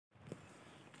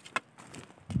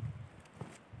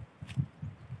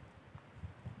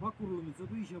kurulum itu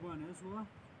siapa nih semua?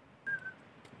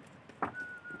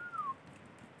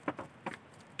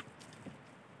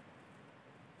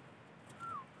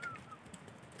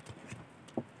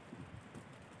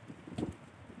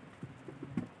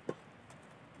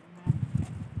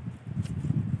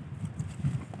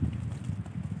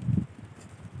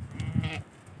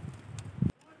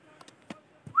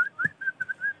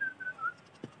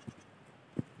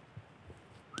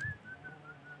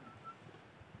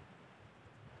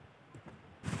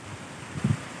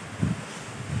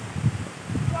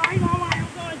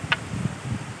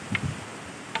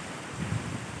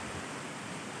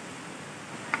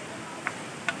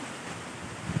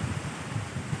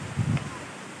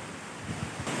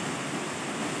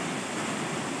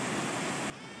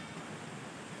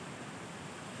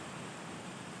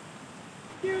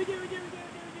 Coi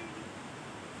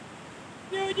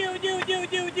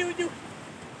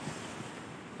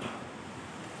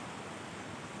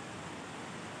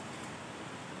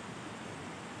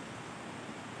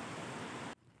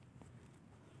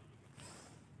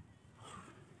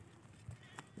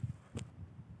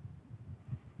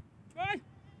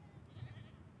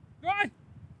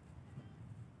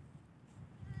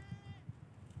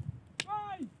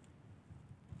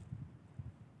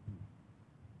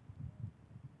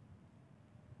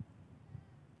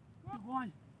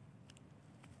coi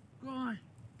coi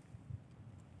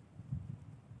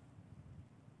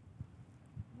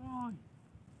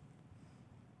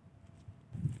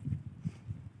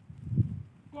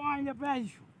coi là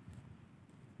beijo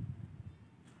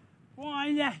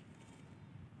coi này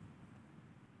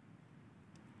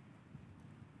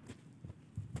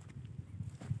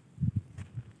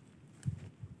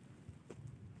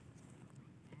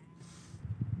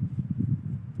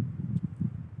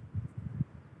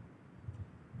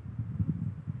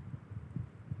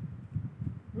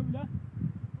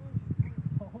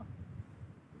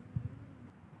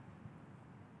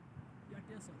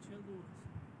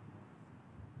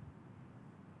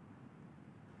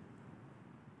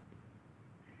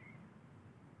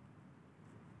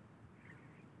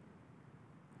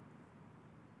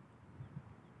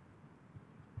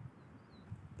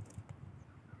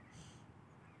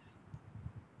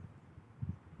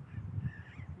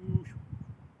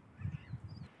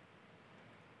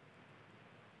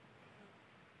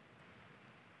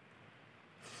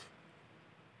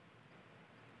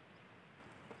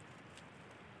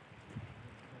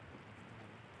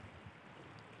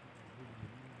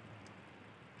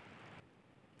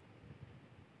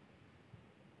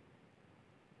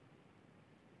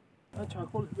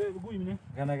charcoal be gui mine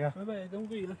Ganaga. be dum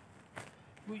gui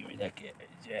mine ke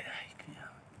je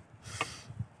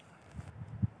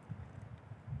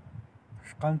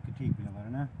काम की ठीक लग रहा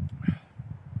है ना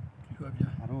ठीक है भैया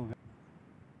हारो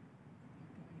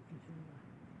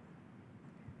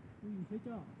ये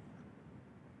क्या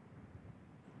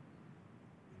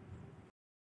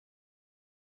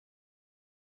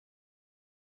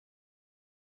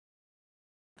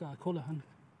का खोला हन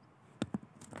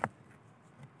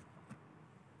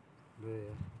बे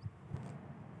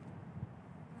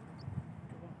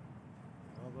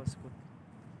अब बस को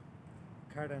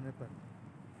खड़ा नहीं पर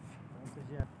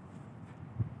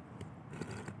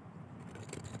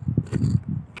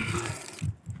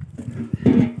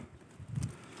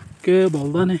के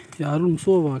बोलदा ने यार उन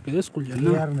सो वा के स्कूल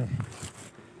जाना यार ने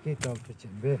के टॉप पे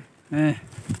चंबे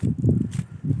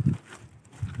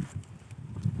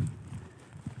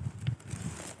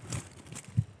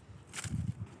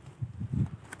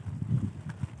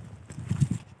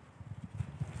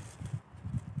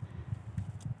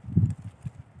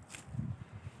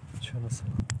चलो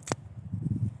sir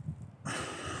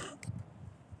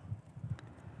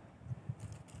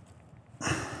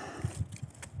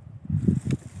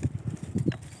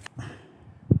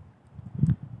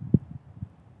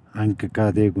anche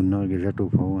cade con noi che già tu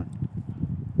fa un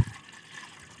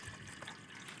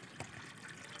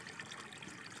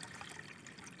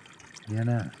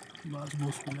yana bas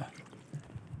boss kula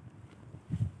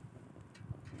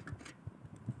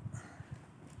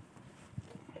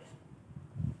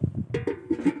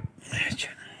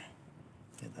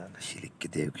ya da şilik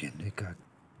gidiyor kendi kak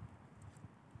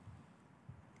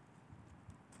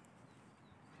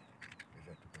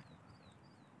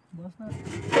bas na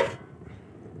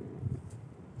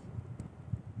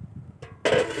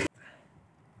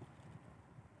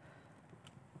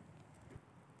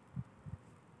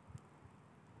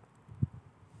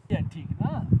ठीक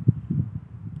ना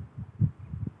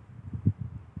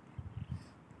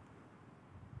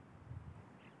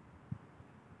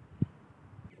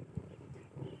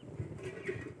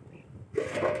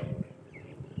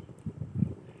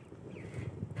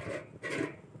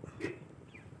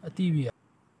TV.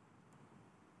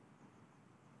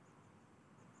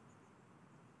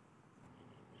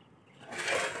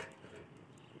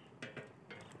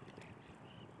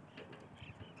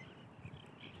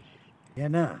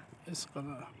 هنا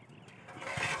اسقنا.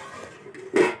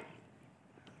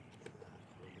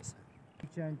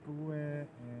 كان كوه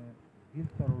ديل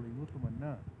ترولو يوتو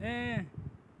منا إيه.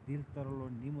 ديل ترولو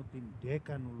نيموتين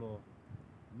ديكانولو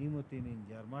نيموتين إن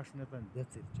جارماشنا تان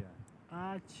دتسيرجان.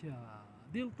 أچا.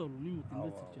 ديل طلو نيمو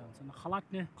تندس جان. سنا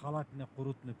خلاقنا. خلاقنا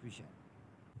قروتنا بيشان.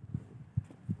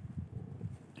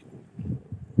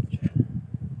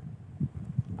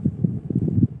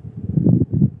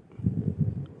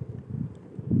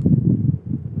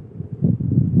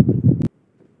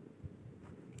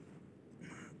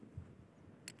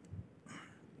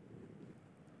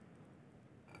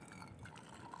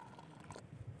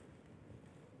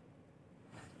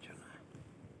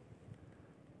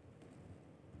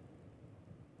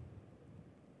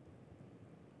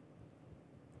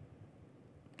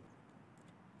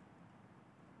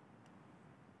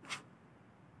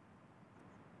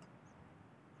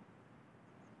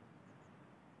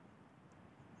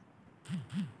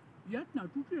 Yatna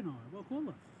tutuna. Bak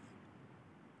ola.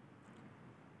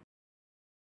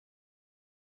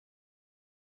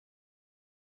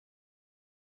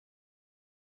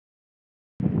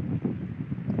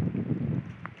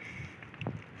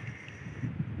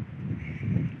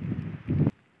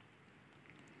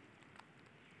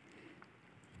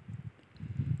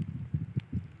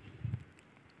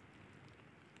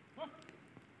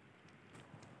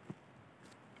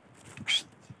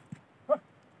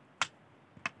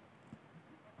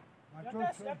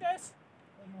 Yates.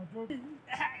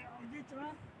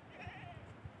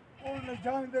 Orada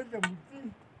can dedi mutlu.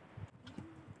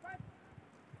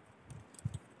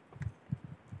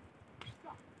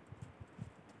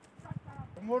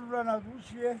 Morla na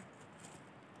Rusya.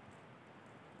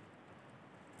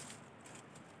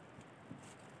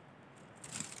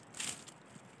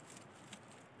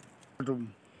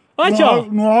 Aça.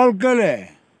 Nuhal kale.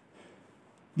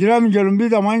 Diram gelin bir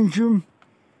zaman kim?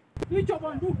 Ne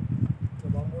çoban bu?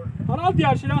 Haral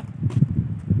diyar şila.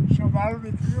 Şamal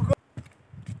bitiyor.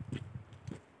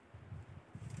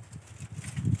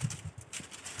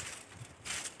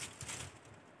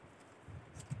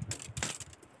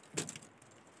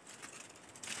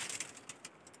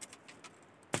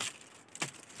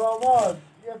 Salamat.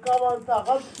 Ya kaval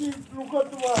takat ki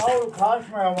lukat var haul khaş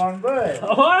mehman be.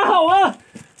 Hava.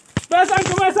 Ben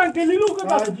sanki lilu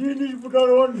kadar. Acil budar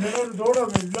on hemen doğru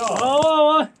milla.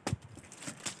 Hava.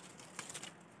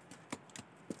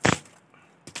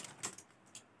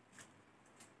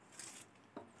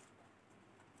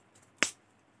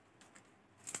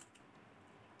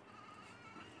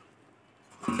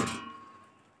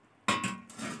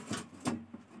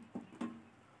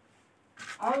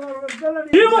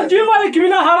 Cimale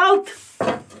kibila Harald.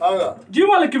 Aga.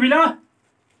 Cimale kibila.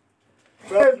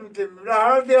 Ben tutum.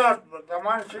 Rahal diyat.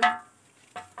 Tamam şey.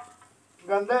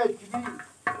 Ganda gibi.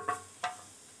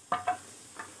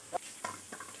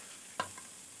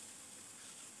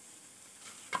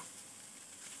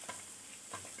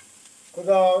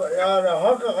 Kuda yani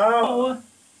hakka kara. Hava.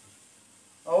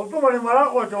 Automani mara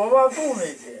ko jawab tu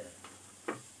neydi?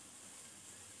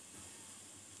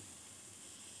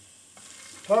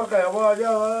 Fark ya bu aja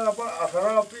apa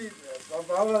asarapi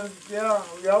tatala ya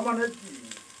yaman etti.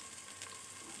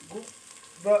 Bu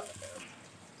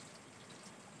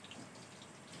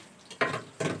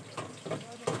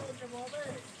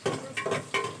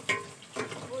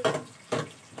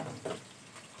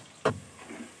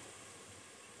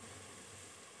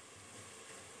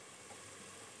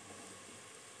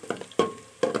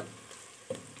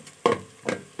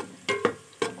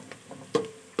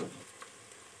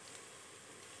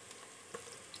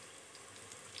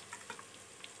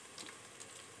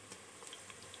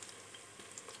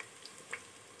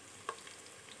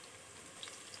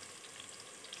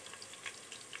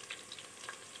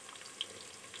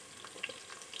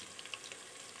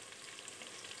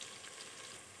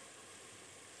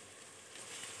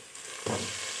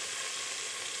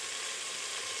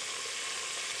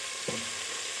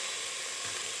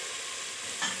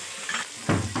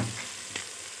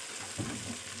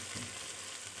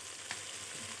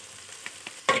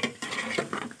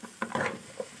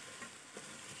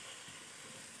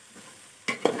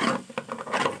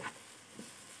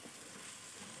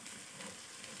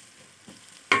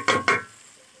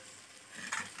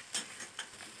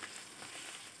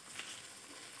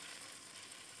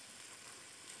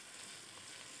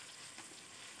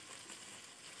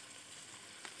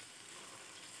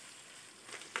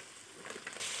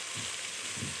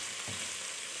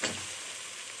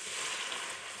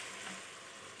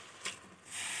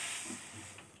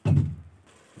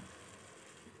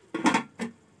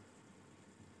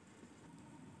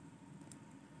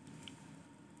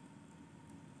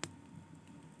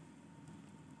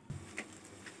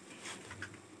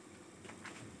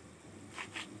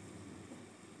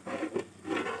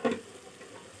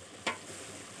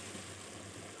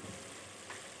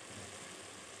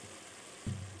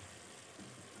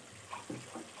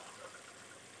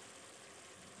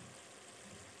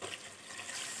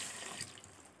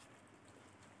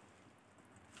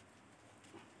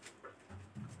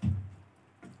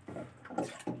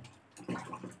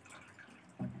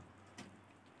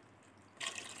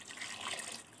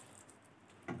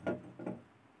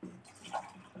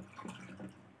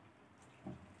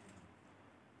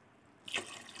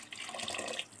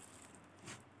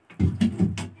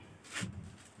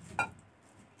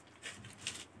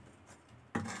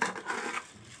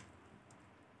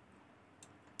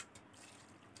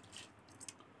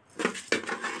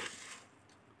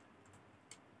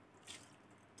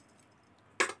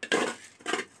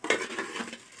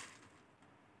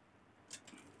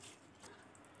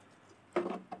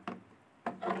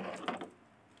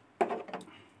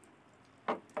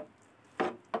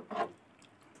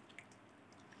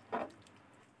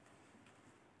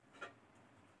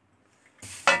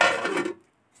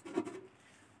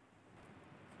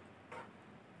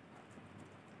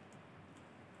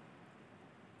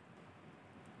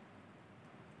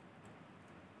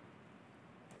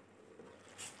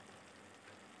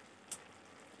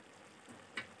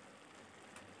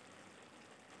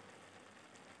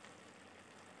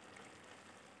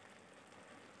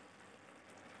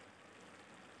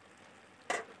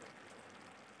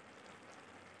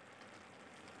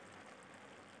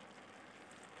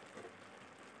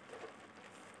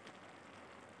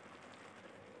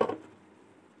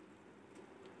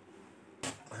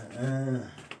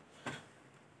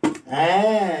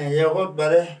ياخد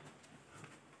بره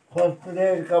خود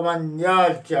پدر که من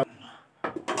یاد چم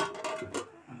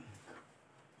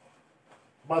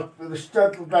بس رشته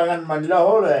تو تاگن من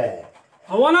لحوله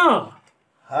اوانا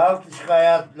حالت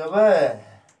شکایت لبه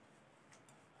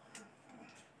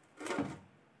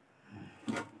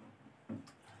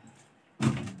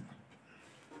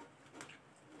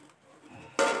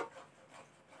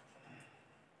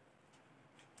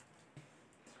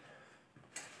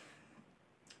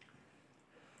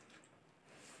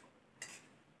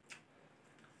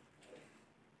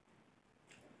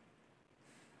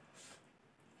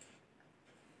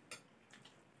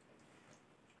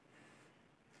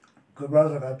که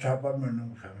باز که چاپا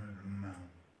منو